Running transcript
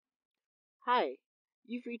Hi,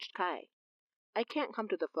 you've reached Kai. I can't come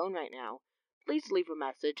to the phone right now. Please leave a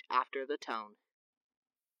message after the tone.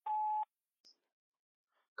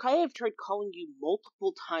 Kai, I've tried calling you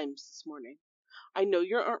multiple times this morning. I know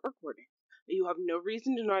you aren't recording. You have no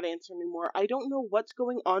reason to not answer anymore. I don't know what's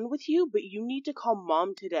going on with you, but you need to call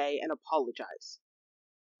Mom today and apologize.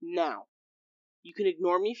 Now. You can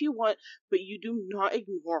ignore me if you want, but you do not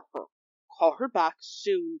ignore her. Call her back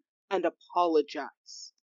soon and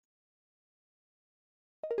apologize.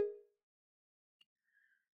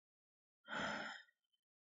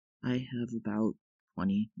 I have about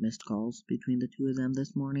 20 missed calls between the two of them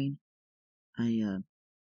this morning. I'll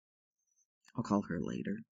call her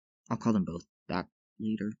later. I'll call them both back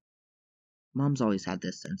later. Mom's always had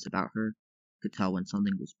this sense about her. Could tell when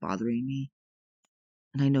something was bothering me.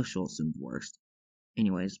 And I know she'll assume the worst.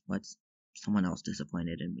 Anyways, what's someone else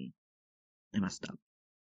disappointed in me? I messed up.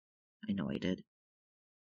 I know I did.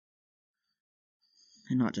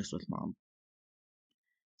 And not just with Mom.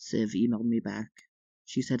 Civ emailed me back.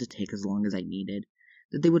 She said to take as long as I needed,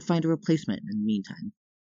 that they would find a replacement in the meantime.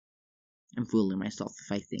 I'm fooling myself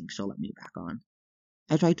if I think she'll let me back on.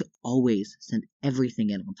 I tried to always send everything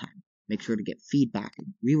in on time, make sure to get feedback and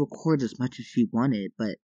re-record as much as she wanted,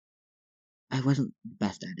 but I wasn't the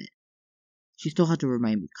best at it. She still had to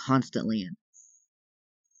remind me constantly, and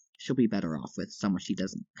she'll be better off with someone she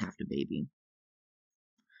doesn't have to baby.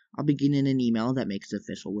 I'll begin in an email that makes it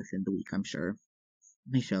official within the week, I'm sure.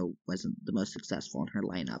 My show wasn't the most successful in her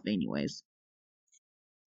lineup anyways.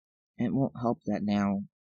 It won't help that now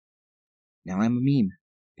I'm a meme,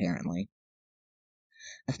 apparently.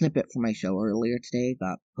 A snippet from my show earlier today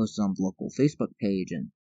got posted on the local Facebook page, and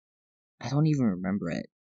I don't even remember it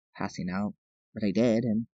passing out, but I did,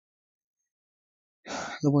 and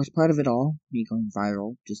the worst part of it all, me going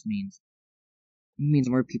viral, just means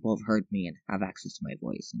more people have heard me and have access to my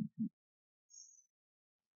voice, and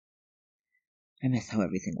I miss how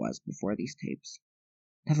everything was before these tapes.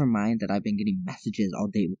 Never mind that I've been getting messages all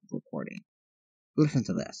day with the recording. Listen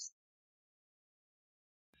to this.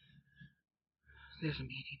 There's a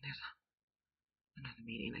meeting, another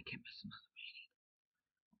meeting, I can't miss another meeting.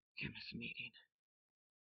 Can't miss a meeting.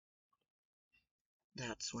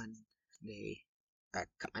 That's when they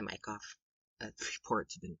cut my mic off.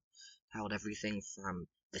 Reports have been held everything from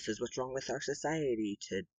this is what's wrong with our society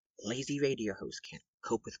to lazy radio hosts can't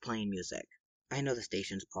cope with playing music. I know the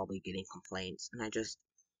station's probably getting complaints, and I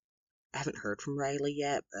haven't heard from Riley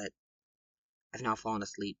yet, but I've now fallen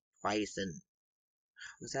asleep twice, and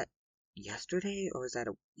was that yesterday or was that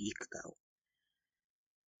a week ago?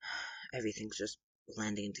 Everything's just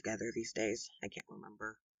blending together these days. I can't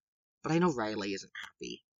remember. But I know Riley isn't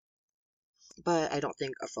happy. But I don't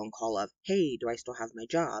think a phone call of, hey, do I still have my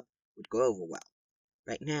job, would go over well.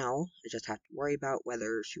 Right now, I just have to worry about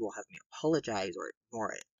whether she will have me apologize or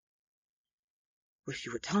ignore it. Wish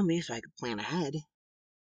she would tell me so I could plan ahead.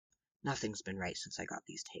 Nothing's been right since I got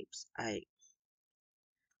these tapes. I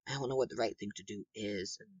don't know what the right thing to do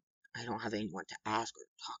is, and I don't have anyone to ask or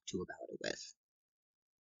talk to about it with.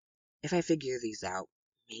 If I figure these out,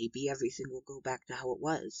 maybe everything will go back to how it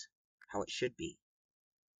was, how it should be.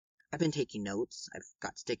 I've been taking notes. I've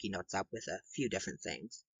got sticky notes up with a few different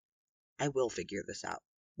things. I will figure this out,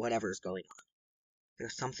 whatever's going on.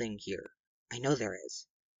 There's something here. I know there is.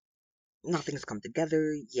 Nothing's come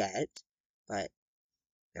together yet, but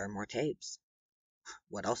there are more tapes.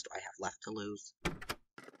 What else do I have left to lose?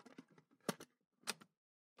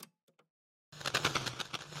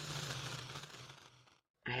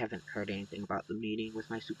 I haven't heard anything about the meeting with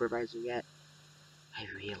my supervisor yet. I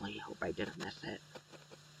really hope I didn't miss it.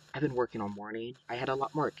 I've been working all morning. I had a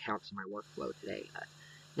lot more accounts in my workflow today.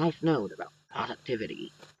 A nice note about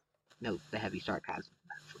productivity. Note the heavy sarcasm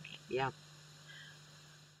for me. Yeah.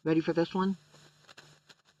 Ready for this one?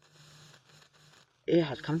 It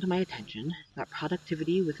has come to my attention that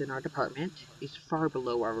productivity within our department is far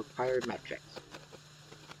below our required metrics.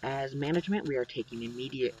 As management, we are taking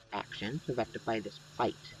immediate action to rectify this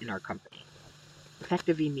plight in our company.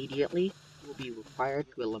 Effective immediately, we will be required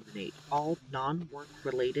to eliminate all non-work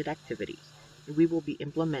related activities, and we will be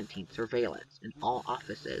implementing surveillance in all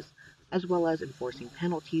offices, as well as enforcing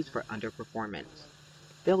penalties for underperformance.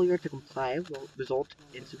 Failure to comply will result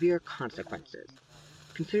in severe consequences.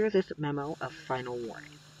 Consider this memo a final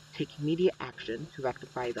warning. Take immediate action to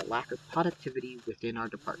rectify the lack of productivity within our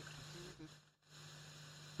department.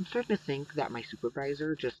 I'm starting to think that my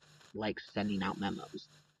supervisor just likes sending out memos.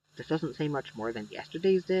 This doesn't say much more than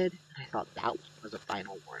yesterday's did, and I thought that was a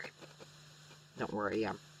final warning. Don't worry,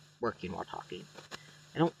 I'm working while talking.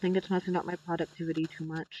 I don't think it's messing up my productivity too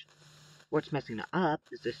much. What's messing it up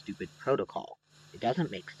is this stupid protocol. It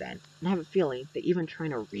doesn't make sense, and I have a feeling that even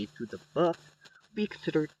trying to read through the book would be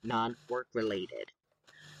considered non-work related.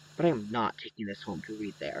 But I am not taking this home to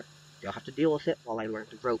read there. You'll have to deal with it while I learn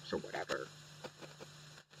the ropes or whatever.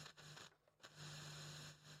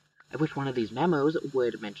 I wish one of these memos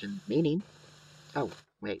would mention meaning. Oh,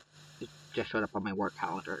 wait, it just showed up on my work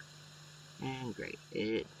calendar. And great,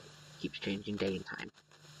 it keeps changing day and time.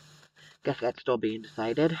 Guess that's still being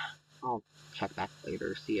decided. I'll check back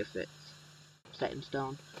later, see if it's set in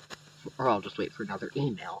stone. Or I'll just wait for another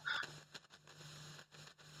email.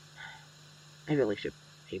 I really should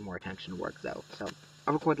pay more attention to work, though, so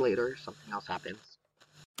I'll record later if something else happens.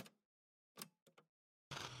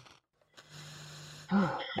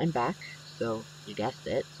 I'm back, so you guessed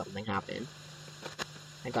it, something happened.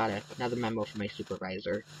 I got another memo from my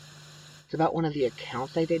supervisor. It's about one of the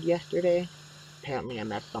accounts I did yesterday. Apparently I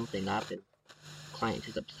messed something up and the client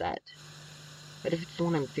is upset. But if it's the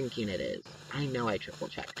one I'm thinking it is, I know I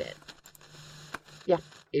triple-checked it. Yeah,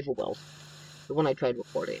 Ava Wells. The one I tried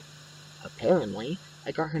recording. Apparently,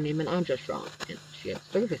 I got her name and address wrong, and she had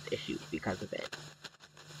service issues because of it.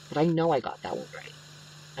 But I know I got that one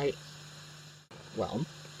right. Well,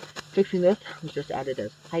 fixing this was just added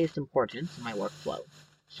as highest importance in my workflow,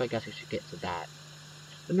 so I guess I should get to that.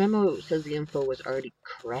 The memo says the info was already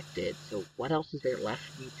corrected, so what else is there left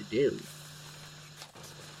for me to do?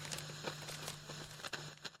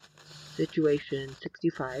 Situation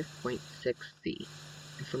 65.6c.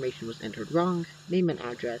 Information was entered wrong, name and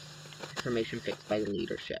address, information fixed by the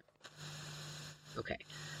leadership. Okay,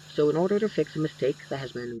 so in order to fix a mistake that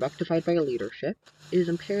has been rectified by leadership, it is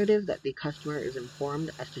imperative that the customer is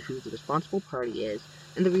informed as to who the responsible party is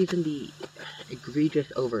and the reason the egregious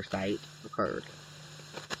oversight occurred.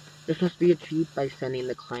 This must be achieved by sending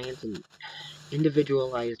the clients an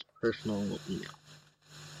individualized personal email.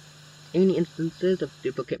 Any instances of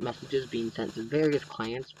duplicate messages being sent to various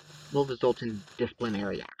clients will result in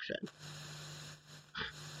disciplinary action.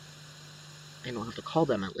 I don't have to call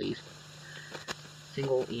them at least.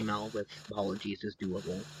 Single email with apologies is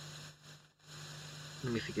doable.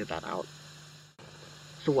 Let me figure that out.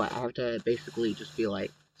 So what, I have to basically just be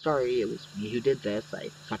like, sorry, it was me who did this, I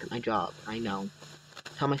suck at my job, I know.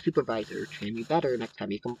 Tell my supervisor, train me better next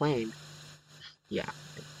time you complain. Yeah,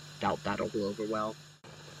 I doubt that'll go over well.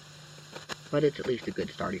 But it's at least a good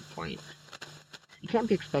starting point. You can't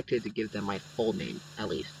be expected to give them my full name, at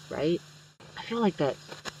least, right? I feel like that's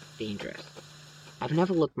dangerous. I've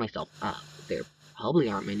never looked myself up. There probably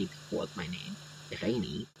aren't many people with my name, if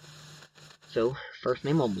any. So, first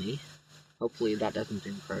name only. Hopefully that doesn't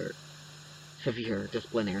incur severe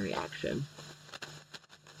disciplinary action.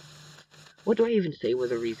 What do I even say were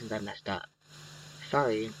the reasons I messed up?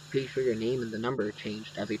 Sorry, I'm pretty sure your name and the number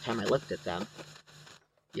changed every time I looked at them.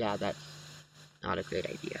 Yeah, that's not a great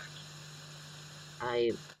idea.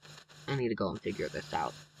 I need to go and figure this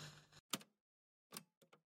out.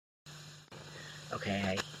 Okay,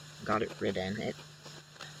 I got it written.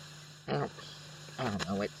 I don't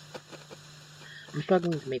know, I'm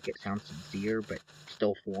struggling to make it sound sincere, but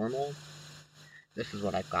still formal. This is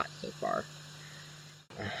what I've got so far.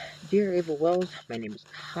 Dear Ava Wells, my name is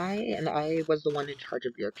Kai, and I was the one in charge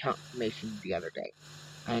of your account information the other day.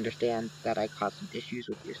 I understand that I caused some issues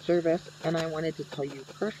with your service, and I wanted to tell you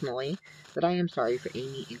personally that I am sorry for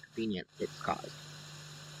any inconvenience it's caused.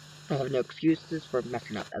 I have no excuses for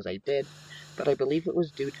messing up as I did, but I believe it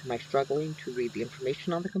was due to my struggling to read the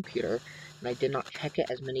information on the computer, and I did not check it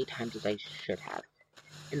as many times as I should have.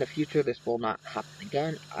 In the future, this will not happen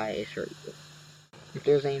again, I assure you. If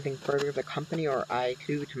there's anything further the company or I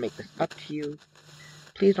do to make this up to you,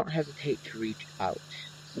 please don't hesitate to reach out.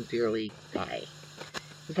 Sincerely, Guy.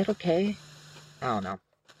 Is that okay? I don't know.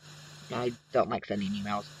 I don't like sending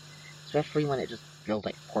emails, especially when it just feels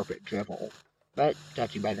like corporate drivel. But,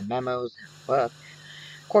 judging by the memos and the book,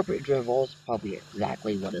 corporate drivel is probably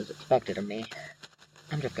exactly what is expected of me.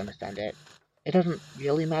 I'm just gonna send it. It doesn't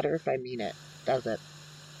really matter if I mean it, does it?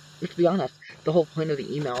 Let's be honest, the whole point of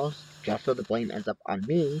the email is just so the blame ends up on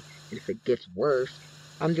me, and if it gets worse,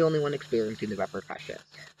 I'm the only one experiencing the repercussions.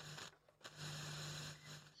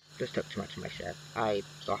 This took too much of my shit. I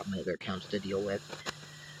still have my other accounts to deal with.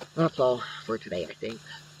 That's all for today, I think.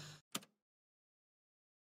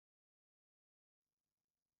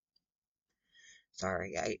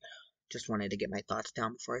 Sorry, I just wanted to get my thoughts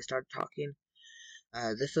down before I started talking.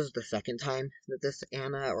 This is the second time that this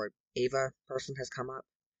Anna or Ava person has come up.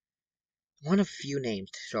 One of few names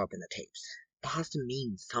to show up in the tapes. It has to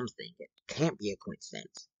mean something. It can't be a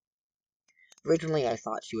coincidence. Originally, I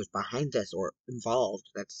thought she was behind this or involved.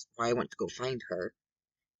 That's why I went to go find her.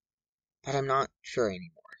 But I'm not sure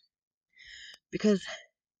anymore. Because,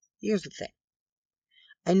 here's the thing.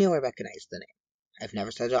 I knew I recognized the name. I've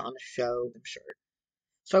never said it on the show, I'm sure,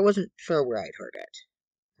 so I wasn't sure where I'd heard it,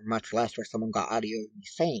 or much less where someone got audio of me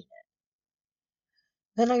saying it.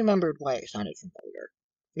 Then I remembered why it sounded familiar.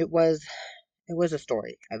 It was a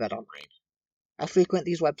story I read online. I frequent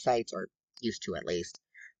these websites, or used to at least,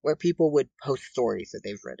 where people would post stories that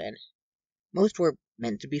they've written. Most were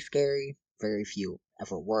meant to be scary, very few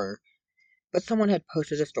ever were, but someone had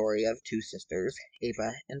posted a story of two sisters,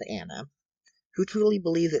 Ava and Anna, who truly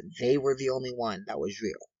believed that they were the only one that was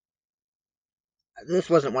real. This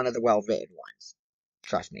wasn't one of the well-written ones.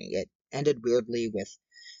 Trust me, it ended weirdly with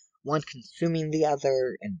one consuming the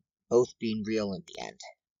other and both being real in the end.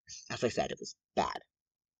 As I said, it was bad.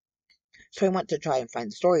 So I went to try and find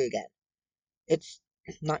the story again. It's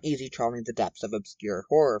not easy trawling the depths of obscure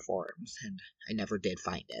horror forums, and I never did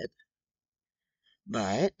find it.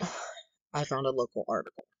 But I found a local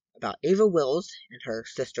article about Ava Wills and her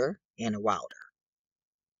sister, Anna Wilder.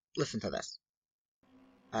 Listen to this.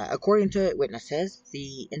 According to witnesses,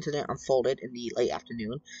 the incident unfolded in the late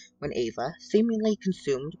afternoon when Ava, seemingly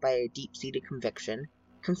consumed by a deep-seated conviction,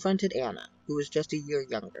 confronted Anna, who was just a year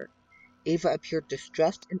younger. Ava appeared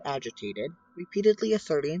distressed and agitated, repeatedly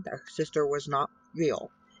asserting that her sister was not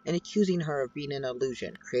real, and accusing her of being an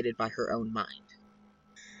illusion created by her own mind.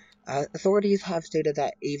 Authorities have stated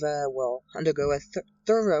that Ava will undergo a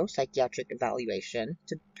thorough psychiatric evaluation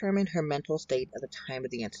to determine her mental state at the time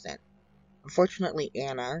of the incident. Unfortunately,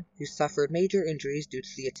 Anna, who suffered major injuries due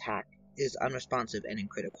to the attack, is unresponsive and in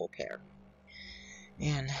critical care.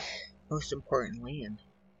 And, most importantly, and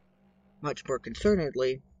much more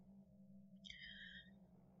concernedly,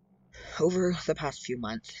 over the past few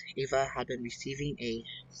months, Ava had been receiving a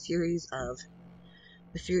series of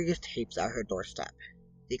mysterious tapes at her doorstep.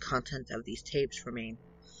 The content of these tapes remain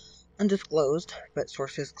undisclosed, but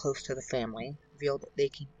sources close to the family revealed that they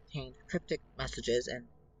contained cryptic messages and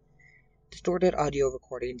distorted audio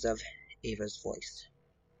recordings of Ava's voice.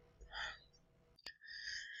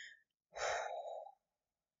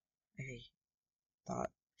 I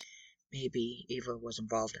thought maybe Ava was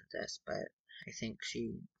involved in this, but I think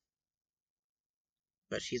she's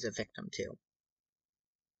a victim too.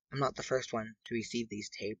 I'm not the first one to receive these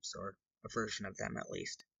tapes, or a version of them at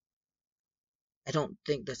least. I don't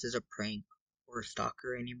think this is a prank or a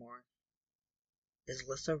stalker anymore. Is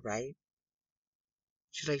Lissa right?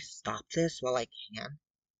 Should I stop this while I can?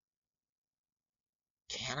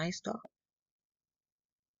 Can I stop?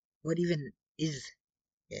 What even is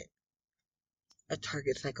it? A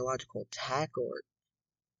target psychological attack,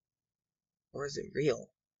 or is it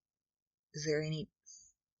real? Is there any...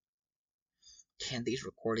 Can these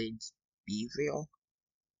recordings be real?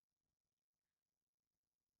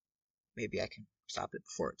 Maybe I can stop it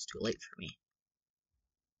before it's too late for me.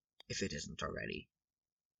 If it isn't already.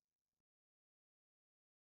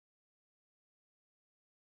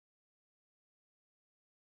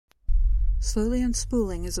 Slowly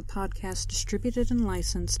Unspooling is a podcast distributed and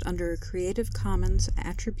licensed under a Creative Commons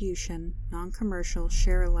Attribution, Non-Commercial,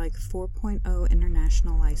 Share-alike 4.0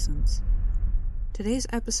 International License. Today's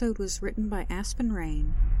episode was written by Aspen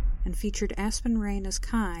Rain and featured Aspen Rain as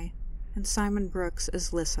Kai and Simon Brooks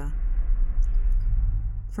as Lissa.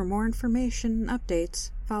 For more information and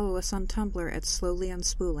updates, follow us on Tumblr at Slowly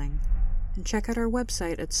Unspooling and check out our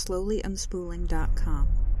website at slowlyunspooling.com.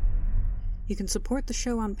 You can support the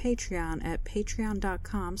show on Patreon at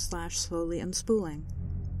patreon.com/slowlyunspooling.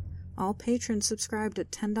 All patrons subscribed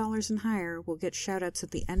at $10 and higher will get shoutouts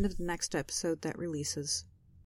at the end of the next episode that releases.